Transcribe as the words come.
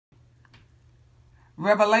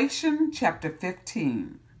Revelation chapter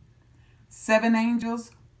 15. 7 angels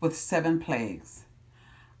with 7 plagues.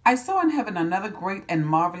 I saw in heaven another great and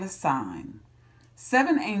marvelous sign.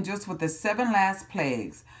 7 angels with the 7 last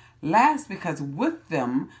plagues, last because with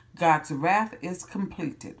them God's wrath is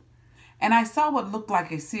completed. And I saw what looked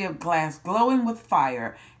like a sea of glass glowing with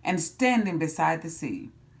fire and standing beside the sea.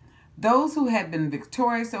 Those who had been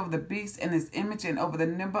victorious over the beast and his image and over the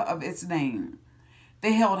number of its name.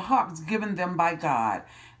 They held harps given them by God,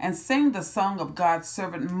 and sang the song of God's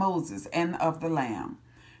servant Moses and of the Lamb.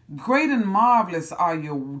 Great and marvelous are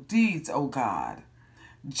your deeds, O God.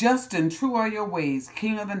 Just and true are your ways,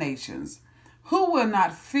 King of the nations. Who will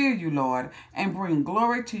not fear you, Lord, and bring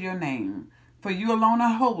glory to your name? For you alone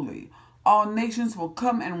are holy. All nations will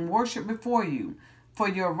come and worship before you, for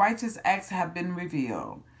your righteous acts have been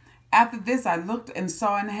revealed. After this I looked and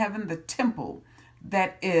saw in heaven the temple,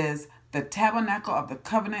 that is, the tabernacle of the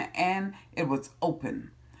covenant, and it was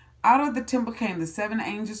open. Out of the temple came the 7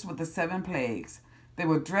 angels with the 7 plagues. They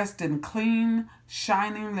were dressed in clean,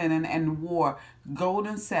 shining linen and wore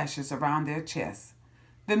golden sashes around their chests.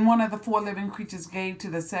 Then one of the 4 living creatures gave to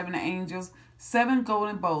the 7 angels 7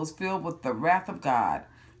 golden bowls filled with the wrath of God,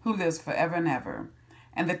 who lives forever and ever.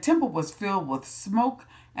 And the temple was filled with smoke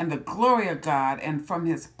and the glory of God and from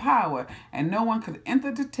his power, and no one could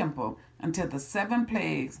enter the temple until the 7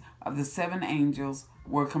 plagues of the 7 angels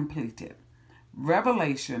were completed.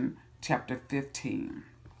 Revelation chapter 15.